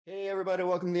Hey everybody,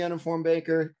 welcome to the Uninformed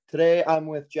Baker. Today I'm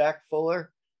with Jack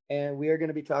Fuller, and we are going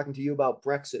to be talking to you about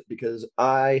Brexit because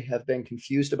I have been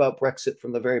confused about Brexit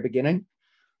from the very beginning.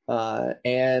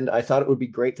 And I thought it would be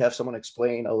great to have someone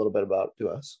explain a little bit about it to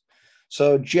us.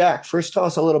 So, Jack, first tell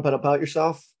us a little bit about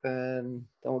yourself, and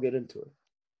then we'll get into it.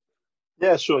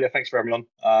 Yeah, sure. Yeah, thanks for having me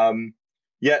on.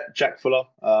 Yeah, Jack Fuller.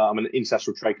 I'm an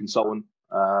international trade consultant,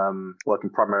 working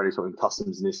primarily sort of in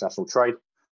customs and international trade.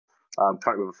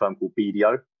 Currently with a firm called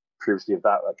BDO. Previously of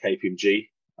that at KPMG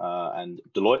and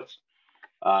Deloitte.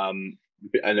 And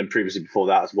then previously before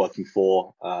that, I was working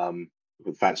for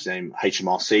with the fancy name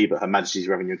HMRC, but Her Majesty's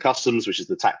Revenue and Customs, which is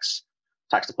the tax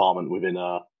department within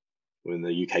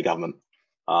the UK government.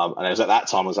 And it was at that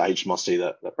time I was at HMRC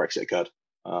that Brexit occurred.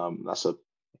 That's a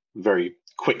very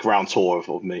quick round tour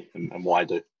of me and what I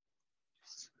do.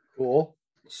 Cool.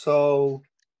 So,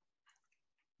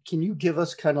 can you give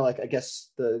us kind of like, I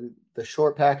guess, the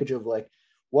short package of like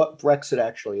what Brexit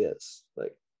actually is?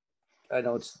 Like, I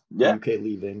know it's the Yeah, UK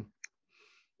leaving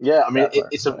yeah. I mean, that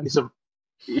part.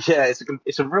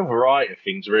 it's a real variety of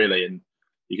things really, and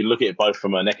you can look at it both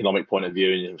from an economic point of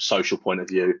view and a social point of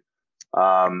view.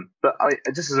 But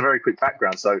just as a very quick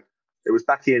background, so it was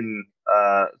back in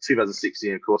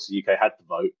 2016. Of course, the UK had to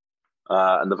vote,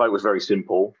 and the vote was very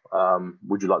simple.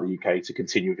 Would you like the UK to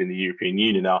continue within the European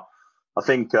Union? Now, I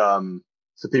think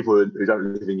for people who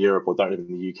don't live in Europe or don't live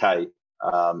in the UK,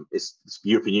 it's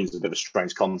European Union is a bit of a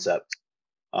strange concept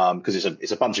because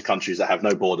it's a bunch of countries that have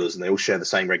no borders and they all share the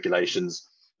same regulations.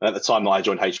 And at the time that I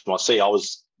joined HMRC, I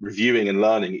was reviewing and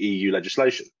learning EU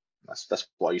legislation. That's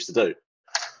what I used to do,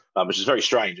 which is very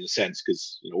strange in a sense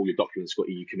because all your documents got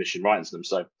EU Commission writing to them.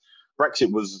 So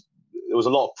Brexit was there was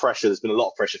a lot of pressure. There's been a lot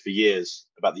of pressure for years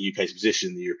about the UK's position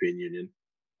in the European Union.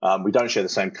 We don't share the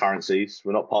same currencies.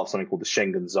 We're not part of something called the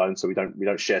Schengen zone, so we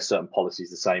don't share certain policies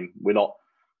the same. We're not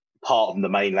part of the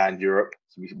mainland Europe,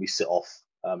 so we sit off.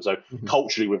 So Mhm.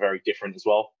 culturally, we're very different as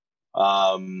well.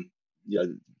 Um,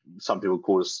 some people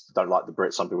call us don't like the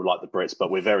Brits, some people like the Brits, but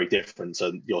we're very different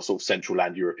to your sort of central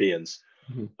land Europeans.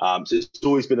 Mhm. So it's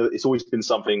always been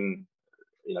something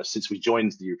since we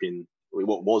joined the European,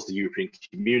 what was the European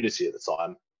Community at the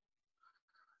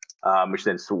time, which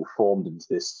then sort of formed into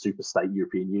this super state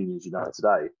European Union as you know it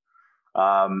today.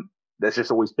 There's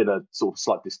just always been a sort of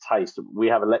slight distaste. We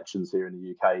have elections here in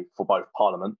the UK for both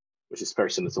Parliament, which is very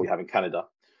similar to what we have in Canada,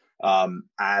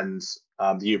 and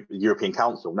the European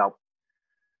Council. Now,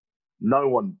 no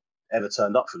one ever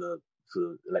turned up for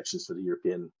the elections for the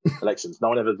European elections. No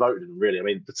one ever voted in them, really. I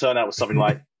mean, the turnout was something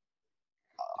like,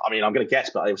 I mean, I'm going to guess,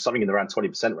 but it was something in the around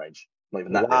 20% range. Not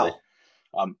even that, really.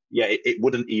 Wow. Yeah, it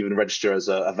wouldn't even register as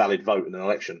a valid vote in an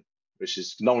election, which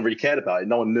is no one really cared about it.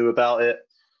 No one knew about it.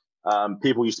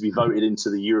 People used to be voted into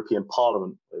the European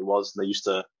Parliament. It was, and they used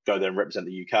to go there and represent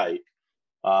the UK.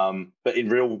 But in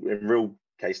real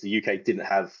case, the UK didn't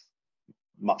have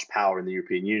much power in the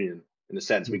European Union. In a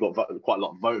sense, we got quite a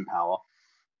lot of voting power,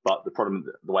 but the problem,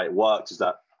 the way it works, is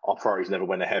that our priorities never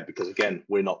went ahead because again,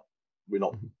 we're not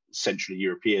centrally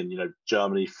European.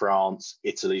 Germany, France,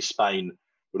 Italy, Spain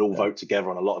would all Yeah. vote together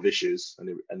on a lot of issues,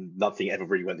 and nothing ever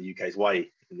really went the UK's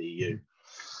way in the EU.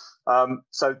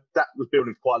 So that was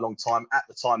building for quite a long time. At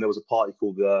the time, there was a party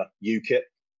called the UKIP.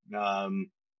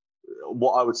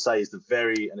 What I would say is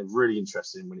and it's really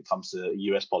interesting when it comes to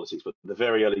US politics, but the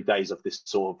very early days of this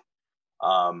sort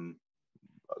of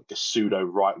pseudo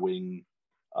right wing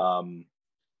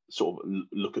sort of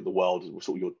look at the world,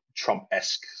 sort of your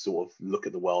Trump-esque sort of look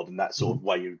at the world, and that sort of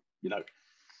way you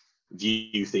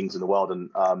view things in the world. And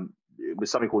it was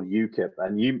something called UKIP,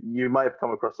 and you may have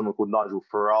come across someone called Nigel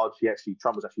Farage.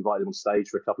 Trump was actually invited on stage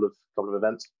for a couple of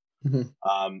events.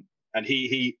 Mhm. And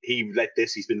he led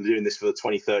this. He's been doing this for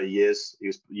 20, 30 years.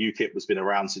 UKIP has been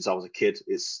around since I was a kid.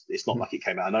 It's not like it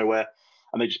came out of nowhere.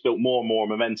 And they just built more and more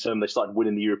momentum. They started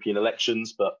winning the European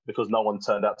elections, but because no one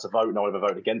turned out to vote, no one ever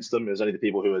voted against them. It was only the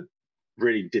people who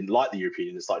really didn't like the European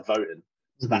Union that started voting.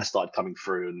 So Mhm. that started coming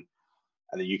through, and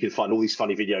then you can find all these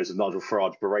funny videos of Nigel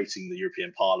Farage berating the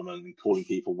European Parliament and calling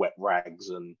people wet rags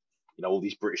and all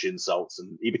these British insults.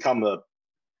 And he become a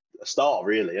star,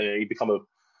 really.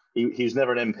 He was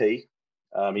never an MP.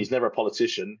 He's never a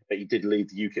politician, but he did lead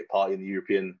the UKIP party in the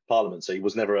European Parliament. So he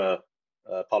was never a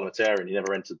parliamentarian. He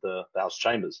never entered the House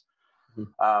chambers.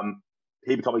 Mhm.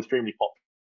 He became extremely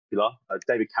popular.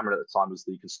 David Cameron at the time was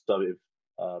the Conservative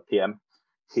PM.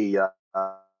 He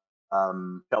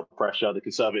felt pressure. The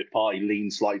Conservative Party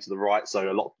leaned slightly to the right, so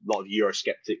a lot of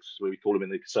Eurosceptics, we call them in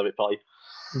the Conservative Party.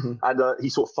 Mhm. And he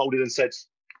sort of folded and said,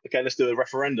 "Okay, let's do a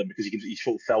referendum," because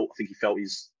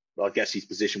I guess his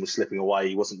position was slipping away.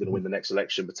 He wasn't going to win the next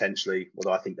election potentially,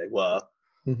 although I think they were.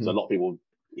 So a Mhm. lot of people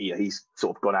he's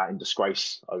sort of gone out in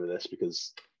disgrace over this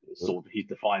because he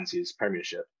defines his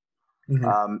premiership.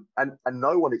 And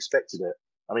no one expected it.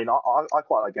 I mean, I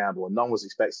quite like gamble, and no one was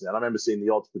expecting it. And I remember seeing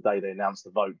the odds the day they announced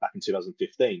the vote back in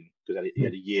 2015 because he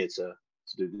had a year to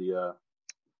do the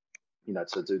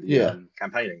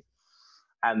campaigning.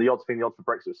 And the odds for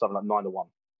Brexit was something like 9-1,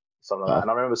 something like that.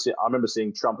 And I remember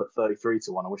seeing Trump at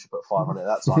 33-1. I wish I put 5 on it at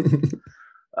that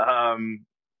time.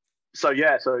 So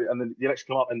and then the election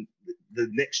came up, and the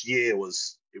next year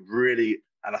was really,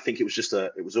 and I think it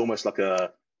was almost like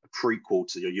a prequel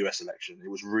to your US election. It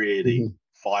was really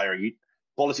fiery.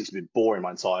 Politics has been boring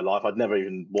my entire life. I'd never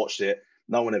even watched it.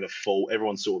 No one ever fought.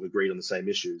 Everyone sort of agreed on the same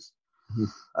issues.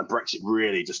 And Brexit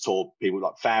really just tore people,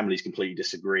 like families completely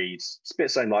disagreed. It's a bit the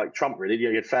same like Trump, really.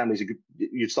 You had families,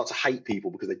 you'd start to hate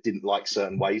people because they didn't like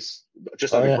certain ways,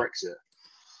 just over Brexit.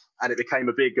 And it became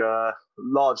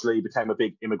largely became a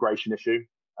big immigration issue.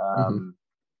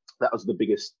 That was the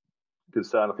biggest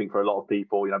concern, I think, for a lot of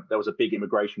people. You know, there was a big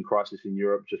immigration crisis in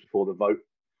Europe just before the vote.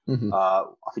 I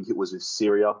think it was in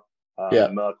Syria.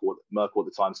 Merkel at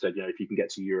the time said, if you can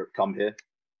get to Europe, come here.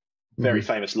 Very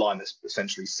famous line that's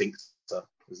essentially sinks her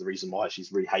is the reason why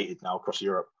she's really hated now across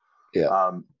Europe.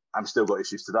 And still got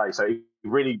issues today. So he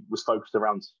really was focused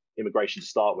around immigration to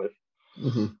start with.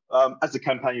 As the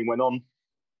campaign went on,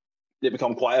 it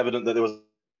became quite evident that there was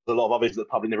a lot of others that the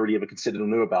public never really ever considered or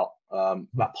knew about.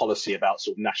 That policy about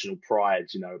sort of national pride,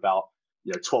 about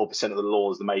 12% of the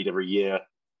laws that are made every year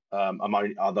are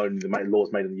only the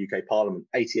laws made in the UK Parliament.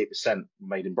 88% were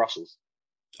made in Brussels.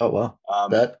 Oh wow!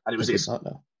 And it was this.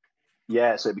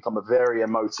 So it became a very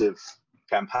emotive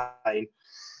campaign.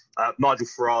 Nigel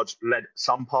Farage led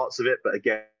some parts of it, but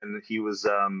again, he's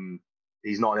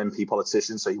not an MP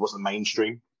politician, so he wasn't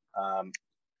mainstream.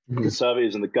 The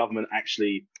Conservatives and the government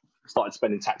actually started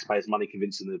spending taxpayers' money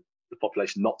convincing the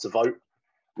population not to vote,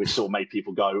 which sort of made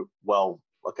people go, well,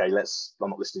 okay, I'm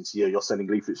not listening to you. You're sending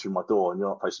leaflets through my door and you're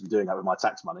not supposed to be doing that with my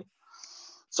tax money.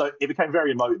 So it became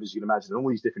very emotive, as you can imagine, and all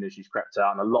these different issues crept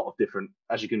out, and a lot of different,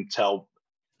 as you can tell,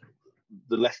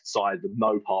 the left side, the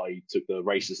No Party, took the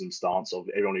racism stance of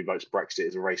everyone who votes Brexit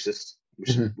is a racist,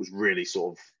 which was really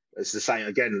sort of, it's the same,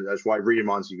 again, that's why it really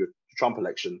reminds you of the Trump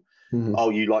election. Oh,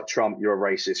 you like Trump, you're a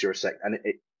racist, you're a sect. And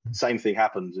same thing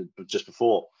happened just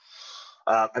before.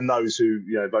 And those who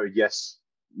voted yes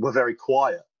were very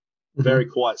quiet,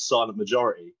 silent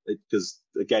majority, because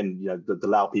again, the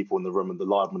loud people in the room and the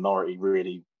loud minority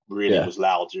really was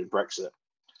loud during Brexit.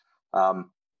 And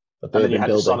then you had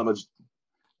the silent majority.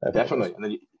 Definitely. And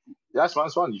then that's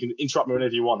fine. You can interrupt me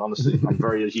whenever you want, honestly. I'm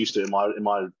very used to it in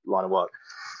my line of work.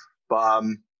 But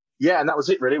and that was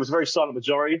it really. It was a very silent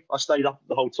majority. I stayed up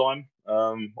the whole time.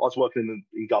 I was working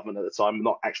in government at the time,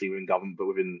 not actually within government, but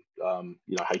within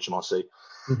HMRC.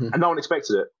 And no one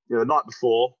expected it. The night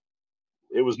before,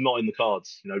 it was not in the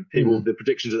cards. The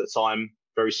predictions at the time,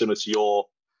 very similar to your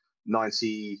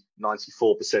 94%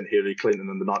 Hillary Clinton,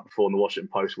 and the night before in the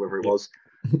Washington Post, wherever it was.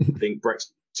 I think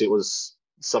Brexit was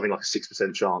something like a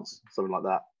 6% chance, something like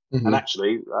that. And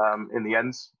actually, in the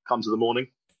end, come to the morning,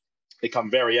 it became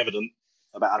very evident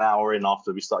about an hour in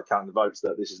after we started counting the votes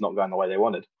that this is not going the way they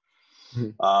wanted.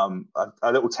 A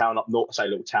little town up north,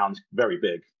 little town, very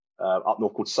big, up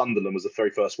north called Sunderland was the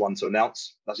very first one to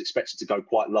announce. That's expected to go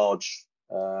quite large.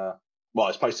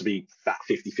 It's supposed to be about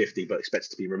 50-50, but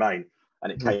expected to be Remain.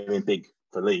 And it came in big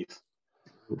for Leave.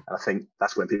 And I think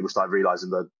that's when people started realising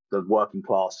that the working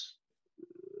class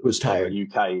was tired.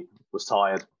 UK was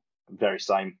tired. Very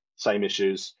same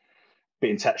issues,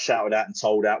 being shouted at and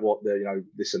told at what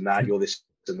this and that. You're this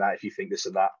and that if you think this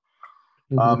and that.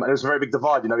 And it was a very big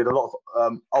divide. We had a lot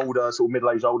of older, sort of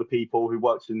middle-aged older people who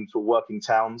worked in sort of working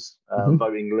towns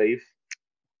voting Leave,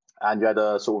 and you had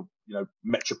a sort of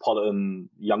metropolitan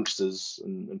youngsters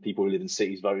and people who live in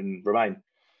cities voting Remain.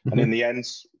 And in the end,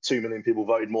 2 million people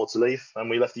voted more to Leave, and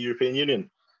we left the European Union.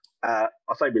 I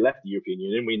say we left the European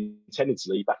Union. We intended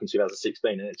to leave back in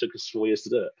 2016, and it took us 4 years to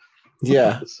do it.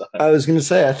 Yeah, so. I was going to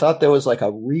say, I thought there was like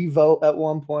a revote at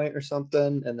one point or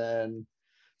something, and then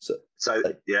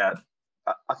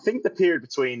I think the period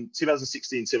between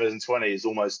 2016 and 2020 is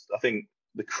almost, I think,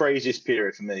 the craziest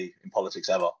period for me in politics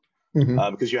ever,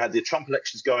 because you had the Trump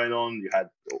elections going on, you had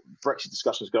Brexit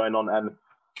discussions going on, and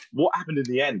what happened in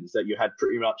the end is that you had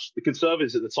pretty much the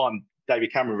Conservatives at the time.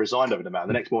 David Cameron resigned over the matter.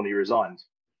 The next morning he resigned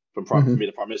from to be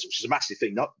the Prime Minister, which is a massive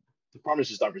thing. The Prime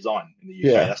Ministers don't resign in the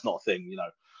UK. That's not a thing,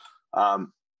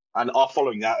 And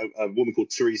following that, a woman called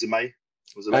Theresa May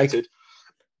was elected.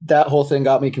 That whole thing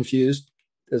got me confused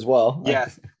as well. Yeah.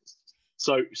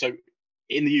 So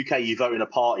in the UK, you vote in a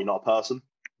party, not a person.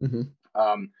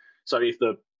 So if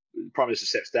the Prime Minister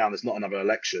steps down, there's not another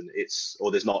election.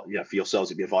 There's not, for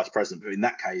yourselves, it'd be a vice president. But in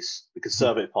that case, the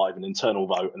Conservative Party have an internal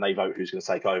vote, and they vote who's going to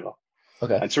take over.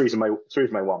 Okay. And Theresa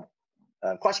May won.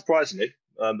 Quite surprisingly,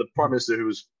 the Prime Minister, who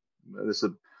was, there's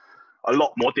a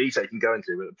lot more detail you can go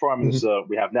into, but the Prime Minister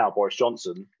we have now, Boris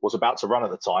Johnson, was about to run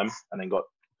at the time, and then got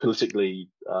politically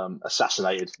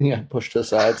assassinated. Yeah, pushed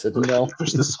aside, said no.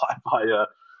 Pushed aside by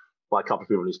a couple of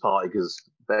people in his party.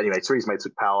 But anyway, Theresa May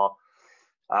took power.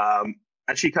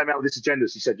 And she came out with this agenda.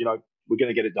 She said, we're going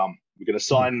to get it done. We're going to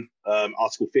sign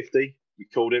Article 50, we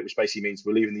called it, which basically means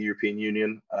we're leaving the European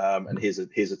Union, and here's a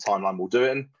timeline we'll do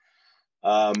it in.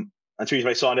 And Theresa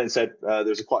May signed it and said there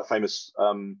was a quite famous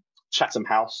Chatham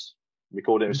House. We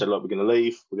called it and said, look, we're going to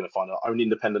leave. We're going to find our own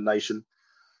independent nation.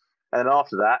 And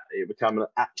after that, it became an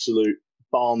absolute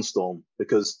barnstorm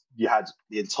because you had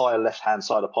the entire left-hand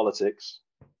side of politics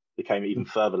became even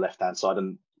further left-hand side.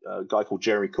 And a guy called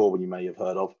Jeremy Corbyn, you may have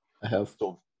heard of, I have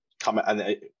sort of come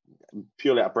and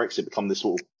purely out of Brexit become this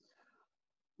sort of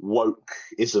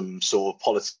wokeism sort of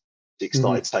politics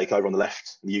started to take over on the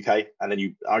left in the UK, and then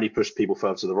you only pushed people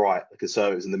further to the right. The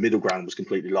Conservatives and the middle ground was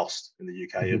completely lost in the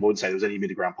UK. I wouldn't say there was any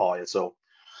middle ground party at all.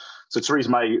 So Theresa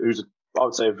May, who's I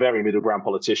would say a very middle ground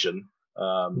politician,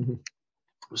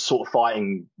 was sort of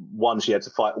fighting. One, she had to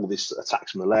fight all this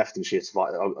attacks from the left, and she had to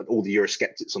fight all the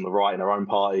Eurosceptics on the right in her own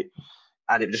party.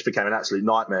 And it just became an absolute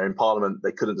nightmare in Parliament.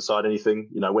 They couldn't decide anything.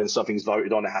 When something's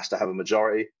voted on, it has to have a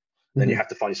majority. Then you have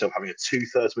to find yourself having a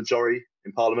 2/3 majority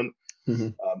in Parliament.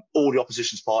 All the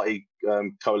opposition's party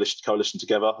coalition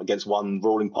together against one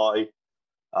ruling party.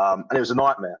 And it was a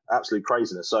nightmare, absolute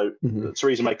craziness. So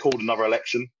Theresa May called another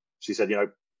election. She said,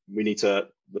 we need to,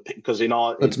 because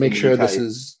let's make sure this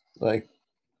is like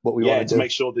what we want to do. To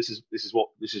make sure this is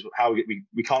how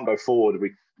we can't go forward.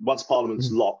 Once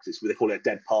Parliament's locked, they call it a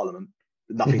dead Parliament.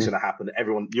 Nothing's going to happen.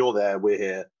 Everyone, you're there, we're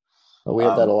here. Well, we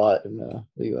have that a lot in the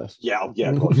US. Yeah,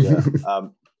 of course, yeah.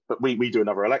 But we do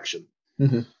another election.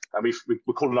 And we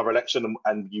call another election,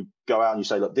 and you go out and you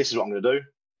say, look, this is what I'm going to do.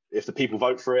 If the people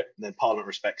vote for it, then Parliament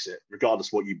respects it,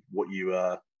 regardless what you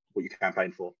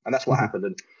campaign for. And that's what happened.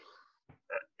 And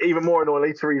even more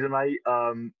annoyingly, Theresa May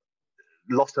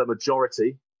lost her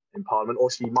majority in Parliament,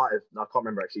 or she might have. No, I can't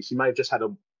remember actually. She may have just had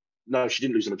No, she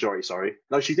didn't lose a majority. Sorry,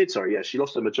 no, she did. Sorry, yeah, she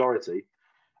lost a majority,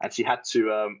 and she had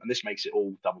to. And this makes it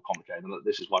all double complicated. And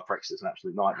this is why Brexit is an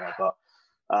absolute nightmare. But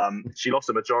she lost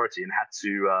a majority and had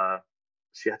to.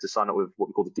 She had to sign up with what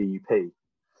we call the DUP.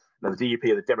 Now, the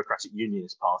DUP are the Democratic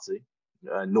Unionist Party,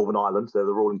 Northern Ireland. They're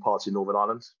the ruling party in Northern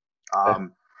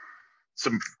Ireland.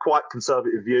 Some quite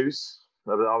conservative views,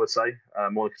 I would say,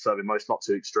 more conservative, most not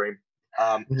too extreme.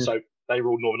 So they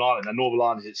ruled Northern Ireland, and Northern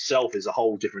Ireland itself is a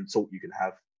whole different talk. You can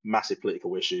have massive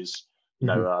political issues.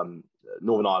 Northern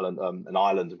Ireland and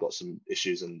Ireland have got some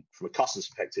issues, and from a customs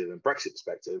perspective and Brexit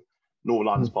perspective, Northern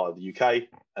Ireland is part of the UK,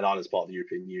 and Ireland is part of the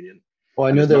European Union. Well,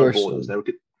 I knew there were borders.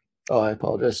 Oh, I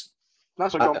apologize.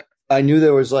 That's okay. I knew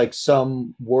there was like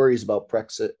some worries about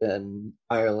Brexit and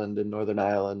Ireland and Northern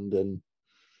Ireland, and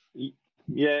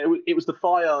yeah, it was the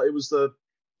fire. It was the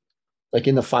like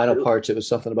in the final parts. It was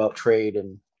something about trade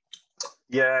and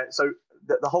So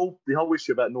the whole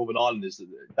issue about Northern Ireland is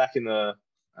that back in the,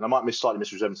 and I might slightly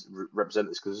misrepresent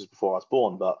this because this is before I was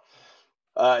born, but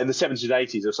in the 70s and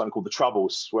 80s there was something called the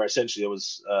Troubles, where essentially there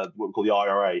was what we call the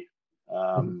IRA,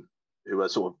 who were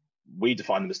sort of, we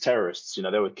defined them as terrorists.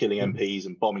 They were killing MPs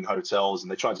and bombing hotels,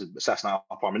 and they tried to assassinate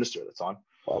our prime minister at the time.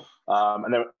 Wow.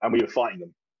 And we were fighting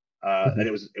them. And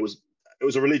it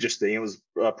was a religious thing. It was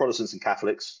Protestants and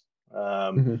Catholics.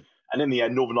 And in the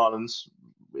end, Northern Ireland,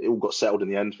 it all got settled in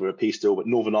the end for a peace deal, but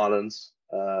Northern Ireland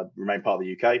remained part of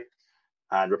the UK,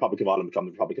 and Republic of Ireland became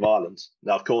the Republic of Ireland.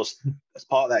 Now, of course, as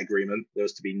part of that agreement, there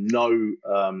was to be no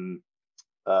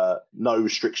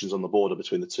restrictions on the border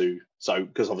between the two. So,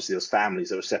 because obviously there's families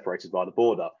that were separated by the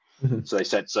border. So they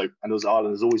said, and as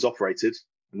Ireland has always operated,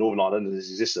 Northern Ireland in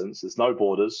its existence, there's no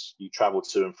borders, you travel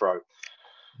to and fro.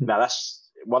 Now, that's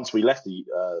once we left the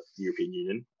European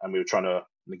Union and we were trying to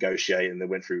negotiate, and they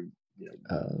went through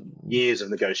years of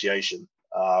negotiation,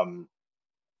 trying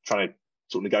to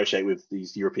sort of negotiate with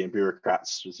these European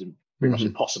bureaucrats was pretty much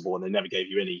impossible, and they never gave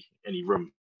you any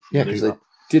room. Yeah, because they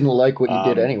didn't like what you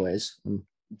did anyways.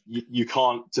 You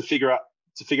can't, to figure out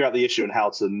the issue and how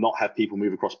to not have people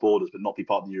move across borders but not be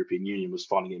part of the European Union was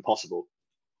finding it impossible.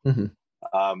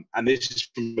 And this is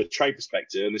from a trade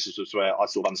perspective, and this is just where I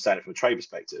sort of understand it from a trade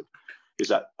perspective, is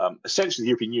that essentially the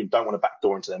European Union don't want to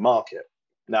backdoor into their market.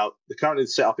 Now, the current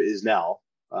setup it is now,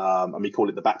 and we call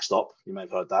it the backstop, you may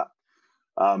have heard that,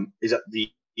 is that the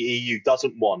EU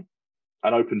doesn't want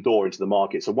an open door into the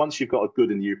market. So once you've got a good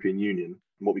in the European Union,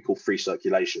 what we call free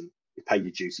circulation, you pay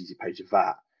your duties, you pay your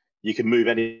VAT, you can move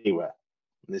anywhere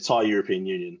in the entire European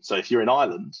Union. So if you're in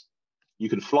Ireland, you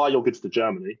can fly your goods to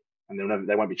Germany and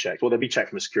they won't be checked. Well, they'll be checked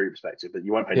from a security perspective, but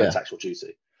you won't pay no tax or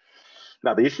duty.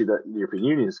 Now, the issue that the European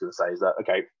Union is going to say is that,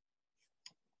 okay,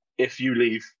 if you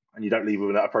leave and you don't leave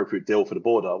with an appropriate deal for the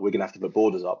border, we're going to have to put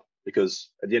borders up, because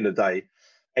at the end of the day,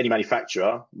 any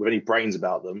manufacturer with any brains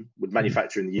about them would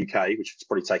manufacture in the UK, which would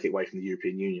probably take it away from the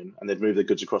European Union, and they'd move their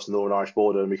goods across the Northern Irish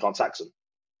border and we can't tax them.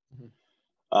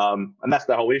 And that's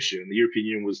the whole issue. And the European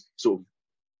Union was sort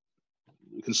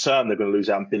of concerned they're going to lose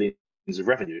out on billions of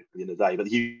revenue at the end of the day. But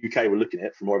the UK were looking at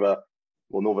it from more of a,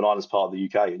 well, Northern Ireland's part of the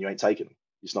UK and you ain't taking them.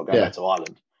 It's not going back to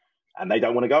Ireland. And they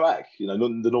don't want to go back. You know,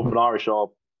 the Northern Irish are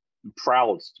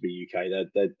proud to be UK.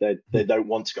 They don't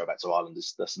want to go back to Ireland.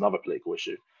 That's another political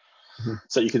issue.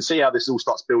 So you can see how this all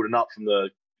starts building up from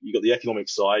you've got the economic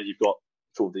side, you've got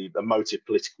sort of the emotive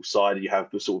political side, and you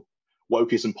have the sort of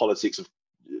wokeism politics of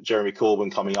Jeremy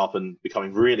Corbyn coming up and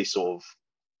becoming really sort of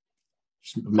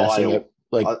vile.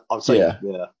 I'd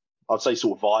say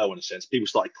sort of vile in a sense. People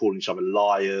started calling each other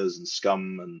liars and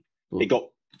scum, and it got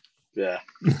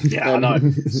I know.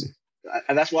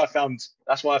 And that's why I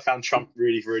found Trump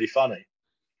really, really funny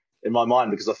in my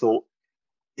mind, because I thought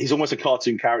he's almost a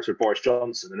cartoon character of Boris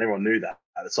Johnson, and everyone knew that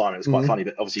at the time. It was quite funny,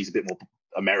 but obviously he's a bit more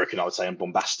American, I would say, and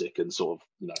bombastic, and sort of,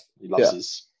 you know, he loves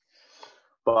his.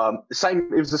 But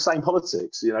it was the same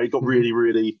politics. You know, he got really,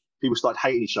 really, people started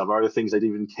hating each other over things they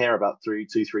didn't even care about 3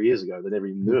 years ago. They never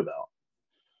even knew about.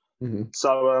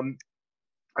 So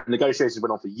negotiations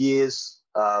went on for years.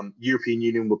 European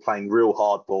Union were playing real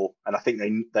hardball, and I think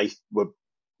they were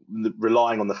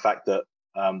relying on the fact that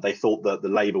they thought that the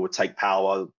Labour would take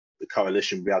power, the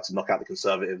coalition would be able to knock out the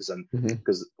Conservatives, and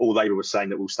because all Labour was saying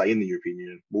that we'll stay in the European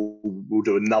Union, we'll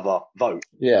do another vote.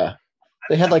 Yeah.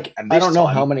 They had I don't know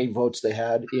how many votes they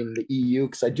had in the EU,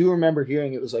 because I do remember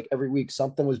hearing it was like every week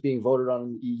something was being voted on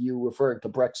in the EU referring to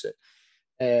Brexit.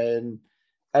 And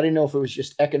I didn't know if it was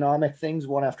just economic things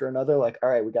one after another. Like, all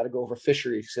right, we got to go over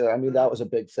fisheries. So, I mean, that was a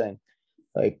big thing,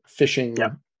 like fishing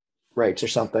rights or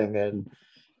something. And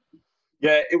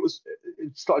it was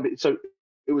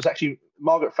actually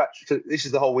Margaret Thatcher. So this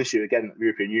is the whole issue again, the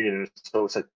European Union. So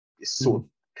it's sort of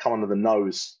come under the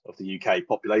nose of the UK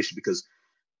population, because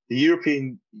the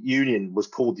European Union was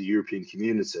called the European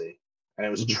Community, and it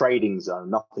was a trading zone,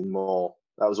 nothing more.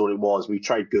 That was all it was. We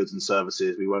trade goods and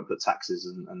services. We won't put taxes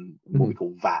and what we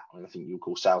call VAT. I think you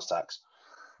call sales tax.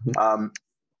 And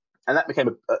that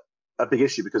became a big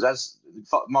issue, because as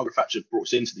Margaret Thatcher brought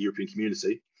us into the European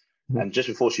Community, and just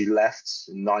before she left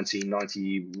in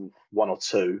 1991 or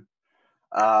 2,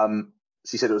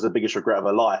 she said it was the biggest regret of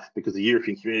her life, because the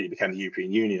European Community became the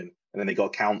European Union, and then they got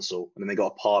a council, and then they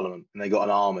got a parliament, and they got an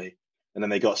army, and then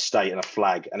they got a state and a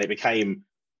flag, and it became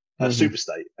a super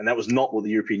state. And that was not what the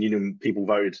European Union people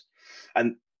voted.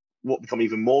 And what became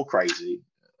even more crazy,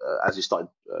 as you started,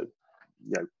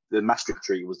 the Maastricht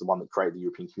Treaty was the one that created the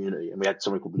European Community, and we had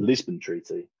something called the Lisbon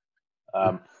Treaty.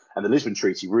 And the Lisbon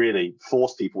Treaty really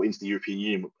forced people into the European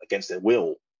Union against their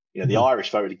will. You know, the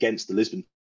Irish voted against the Lisbon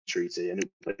Treaty, and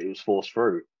it was forced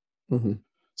through.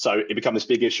 So it became this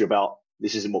big issue about,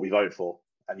 this isn't what we voted for.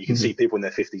 And you can see people in their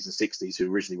 50s and 60s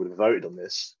who originally would have voted on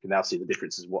this can now see the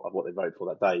differences of what they voted for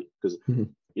that day. Because, you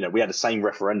know, we had the same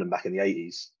referendum back in the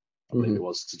 80s, I believe it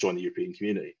was, to join the European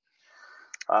Community.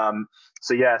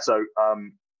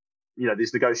 You know,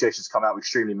 these negotiations come out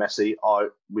extremely messy.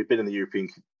 We've been in the European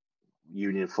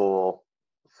Union for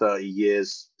 30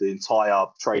 years. The entire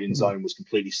trading zone was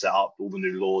completely set up. All the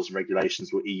new laws and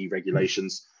regulations were EU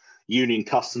regulations. Union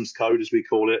Customs Code, as we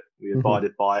call it, we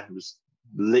abided by. It was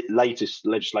latest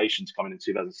legislation to come in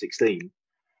 2016,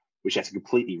 which had to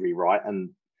completely rewrite,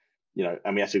 and we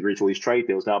had to agree to all these trade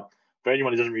deals. Now, for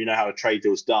anyone who doesn't really know how a trade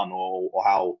deal is done, or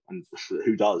how and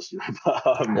who does,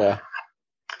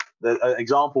 the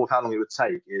example of how long it would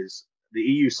take is the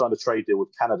EU signed a trade deal with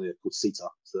Canada called CETA,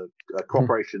 so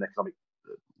Cooperation Economic.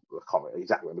 I can't remember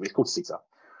exactly, but it's called CETA,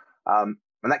 and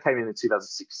that came in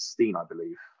 2016, I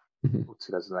believe, or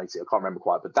 2018. I can't remember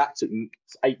quite, but that took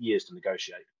 8 years to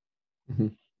negotiate.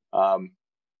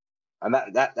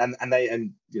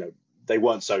 They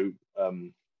weren't so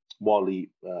wildly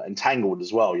entangled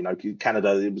as well. You know,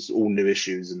 Canada, it was all new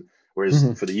issues, and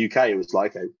whereas for the UK, it was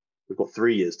like, okay, we've got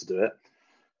 3 years to do it.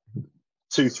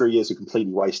 2-3 years are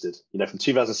completely wasted. You know, from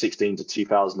 2016 to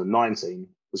 2019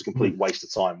 was a complete waste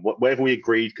of time. Whatever we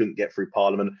agreed couldn't get through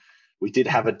Parliament. We did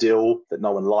have a deal that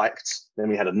no one liked. Then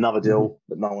we had another deal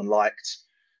that no one liked.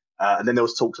 And then there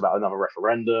was talks about another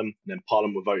referendum, and then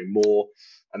Parliament were voting more.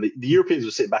 And the Europeans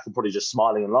were sitting back and probably just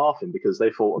smiling and laughing, because they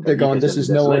thought, okay, they're going, this is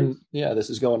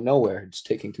going nowhere. It's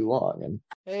taking too long. And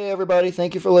hey, everybody,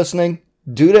 thank you for listening.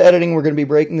 Due to editing, we're going to be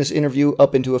breaking this interview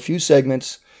up into a few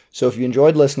segments. So if you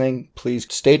enjoyed listening, please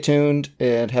stay tuned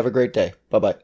and have a great day. Bye-bye.